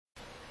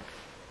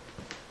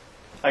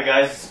Hi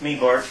guys, it's me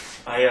Bart.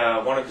 I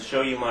wanted to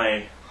show you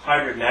my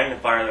hybrid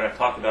magnifier that I've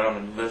talked about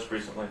on the list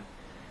recently.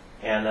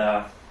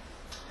 And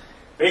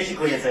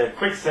basically it's a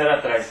quick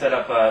setup that I set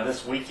up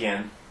this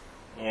weekend.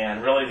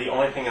 And really the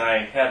only thing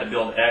I had to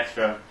build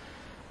extra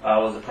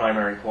was the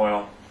primary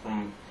coil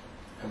from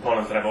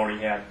components that I've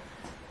already had.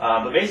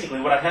 But basically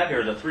what I have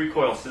here is a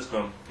 3-coil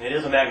system. It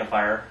is a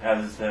magnifier,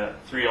 as is the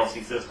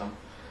 3LC system.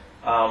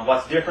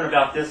 What's different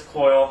about this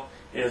coil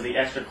is the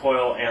extra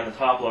coil and the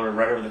top loader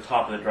right over the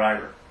top of the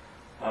driver.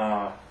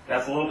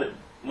 That's a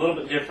little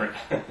bit different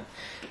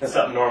than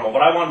something normal.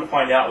 What I wanted to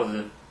find out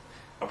was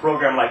a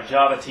program like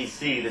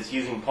Javatc that's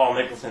using Paul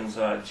Nicholson's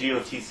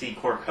GOTC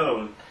core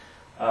code,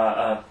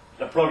 a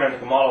program that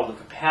can model the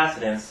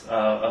capacitance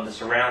of the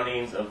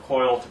surroundings of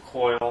coil to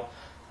coil,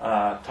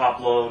 top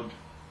load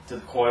to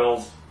the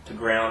coils to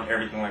ground,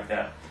 everything like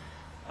that.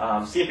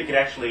 See if it could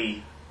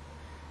actually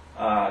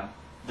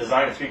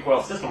design a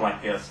 3-coil system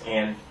like this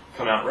and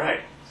come out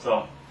right.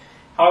 So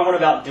how I went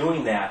about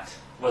doing that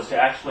was to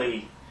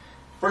actually,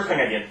 first thing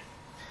I did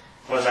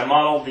was I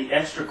modeled the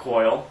extra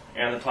coil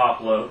and the top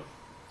load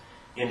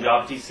in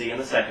Javatc in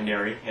the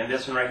secondary. And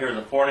this one right here is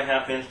a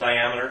 4.5-inch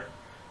diameter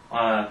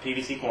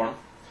PVC form.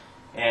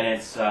 And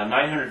it's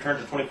 900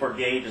 turns of 24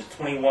 gauge, is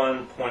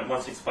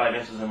 21.165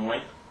 inches in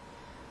length.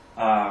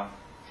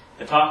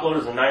 The top load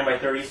is a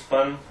 9x30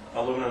 spun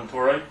aluminum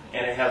toroid,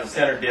 and it has a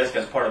center disc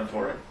as part of the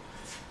toroid.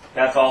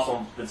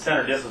 The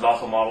center disc is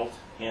also modeled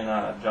in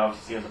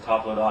Javatc as a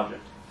top load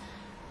object.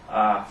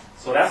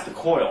 So that's the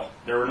coil.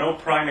 There were no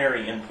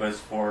primary inputs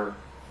for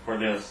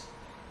this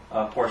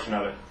portion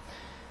of it.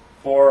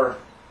 For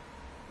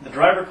the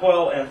driver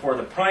coil and for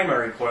the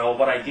primary coil,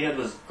 what I did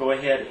was go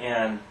ahead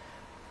and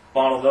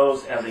model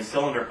those as a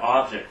cylinder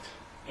object,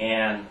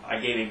 and I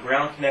gave a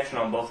ground connection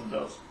on both of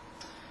those.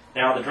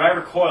 Now the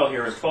driver coil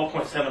here is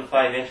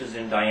 12.75 inches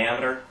in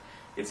diameter.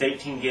 It's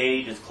 18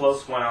 gauge. It's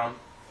close wound.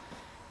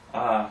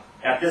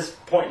 At this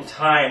point in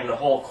time, the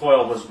whole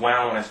coil was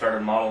wound when I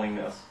started modeling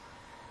this.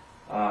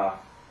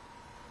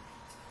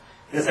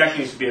 This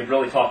actually used to be a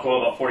really tall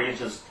coil, about 40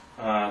 inches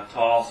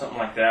tall, something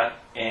like that,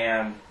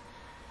 and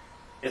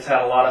it's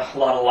had a lot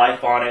of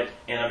life on it.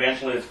 And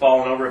eventually, it's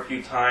fallen over a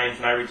few times,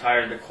 and I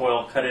retired the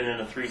coil, cut it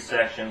into 3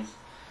 sections,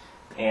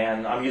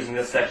 and I'm using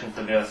this section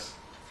for this.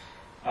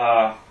 As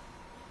a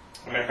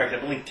matter of fact, I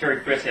believe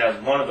Terry Chris has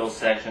one of those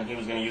sections he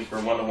was going to use for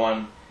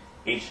 1-to-1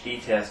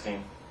 HD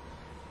testing.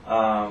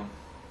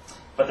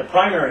 But the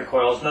primary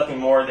coil is nothing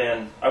more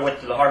than, I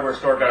went to the hardware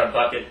store, got a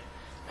bucket,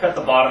 cut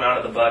the bottom out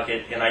of the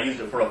bucket, and I used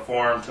it for a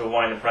form to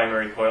wind the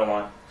primary coil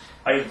on.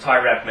 I used a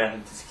tie wrap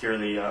method to secure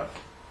this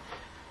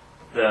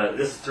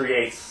is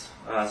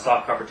 3/8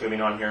 soft copper tubing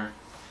on here.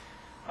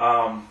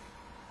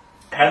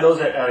 Had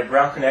those at a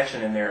ground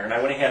connection in there, and I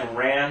went ahead and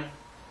ran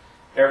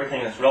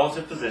everything in its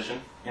relative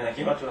position, and I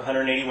came up to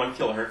 181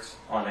 kilohertz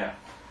on that.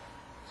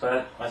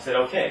 So I said,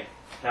 okay,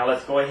 now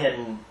let's go ahead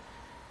and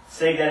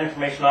save that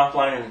information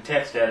offline in the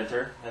text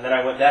editor. And then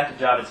I went back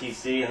to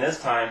Javatc, and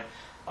this time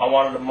I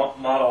wanted to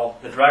model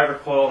the driver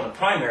coil and the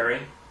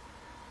primary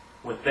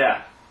with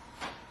that,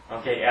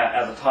 okay,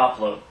 as a top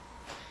load.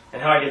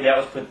 And how I did that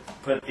was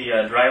put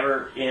the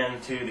driver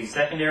into the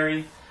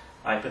secondary,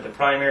 I put the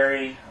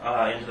primary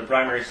into the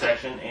primary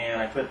section,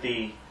 and I put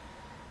the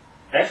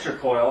extra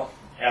coil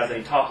as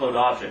a top load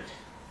object.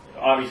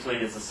 Obviously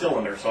it's a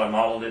cylinder, so I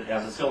modeled it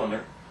as a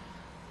cylinder.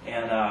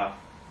 And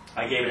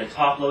I gave it a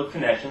top load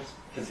connection,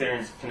 considering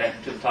it's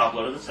connected to the top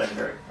load of the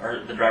secondary, or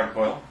the driver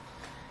coil.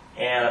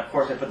 And of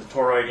course I put the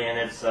toroid in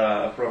its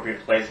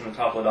appropriate place in the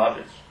top load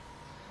objects.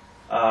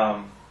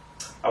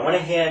 I went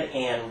ahead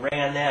and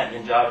ran that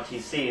in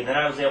Javatc, and then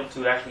I was able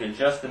to actually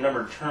adjust the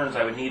number of turns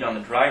I would need on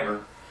the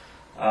driver,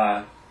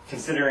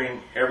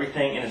 considering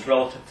everything in its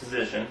relative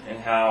position and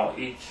how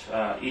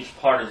each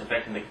part is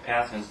affecting the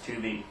capacitance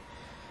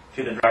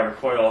to the driver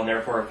coil, and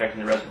therefore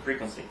affecting the resonant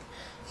frequency.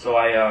 So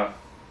I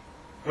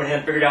went ahead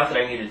and figured out that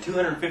I needed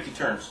 250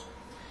 turns.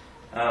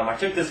 I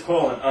took this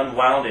coil and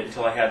unwound it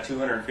until I had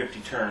 250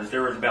 turns.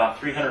 There was about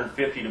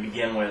 350 to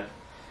begin with.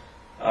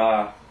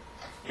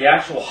 The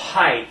actual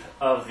height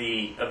of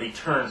the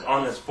turns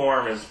on this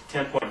form is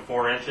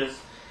 10.4 inches,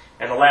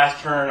 and the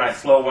last turn I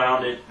slow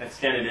wound it,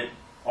 extended it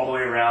all the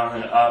way around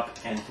and up,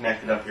 and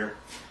connected up here.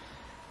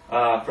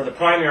 For the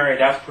primary,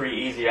 that's pretty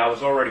easy. I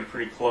was already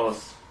pretty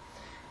close,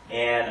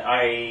 and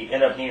I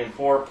ended up needing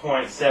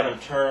 4.7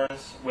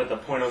 turns with a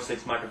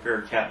 0.06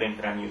 microfarad cap bank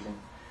that I'm using.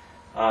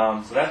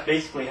 So that's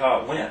basically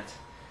how it went.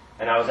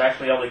 And I was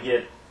actually able to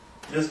get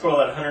this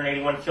coil at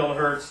 181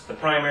 kilohertz, the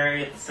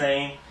primary at the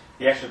same,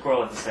 the extra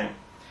coil at the same,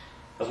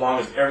 as long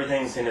as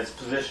everything's in its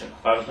position.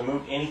 If I was to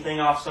move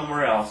anything off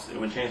somewhere else, it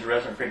would change the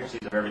resonant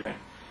frequencies of everything.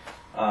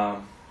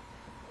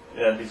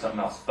 That'd be something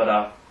else. But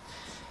I'm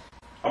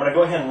going to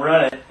go ahead and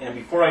run it, and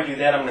before I do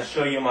that, I'm going to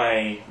show you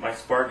my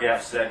spark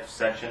gap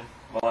section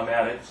while I'm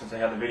at it, since I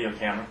have the video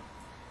camera.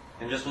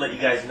 And just to let you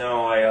guys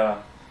know,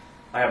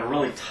 I have a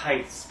really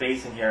tight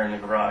space in here in the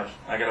garage.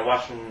 I got a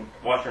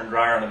washer and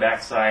dryer on the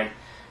back side,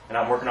 and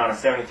I'm working on a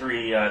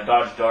 73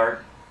 Dodge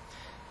Dart.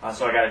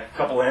 So I got a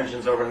couple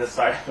engines over on this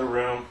side of the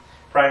room,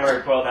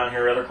 primary coil down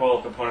here, other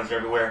coil components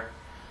everywhere.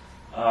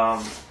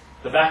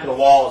 The back of the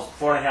wall is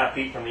 4.5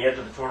 feet from the edge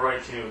of the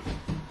toroid to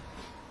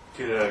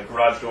the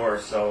garage door.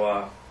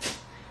 So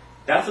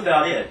that's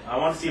about it. I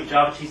want to see if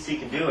Javatc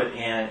can do it,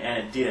 and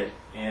it did,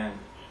 and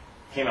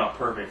came out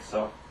perfect.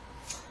 So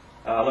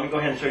let me go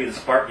ahead and show you the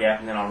spark gap,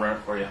 and then I'll run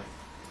it for you.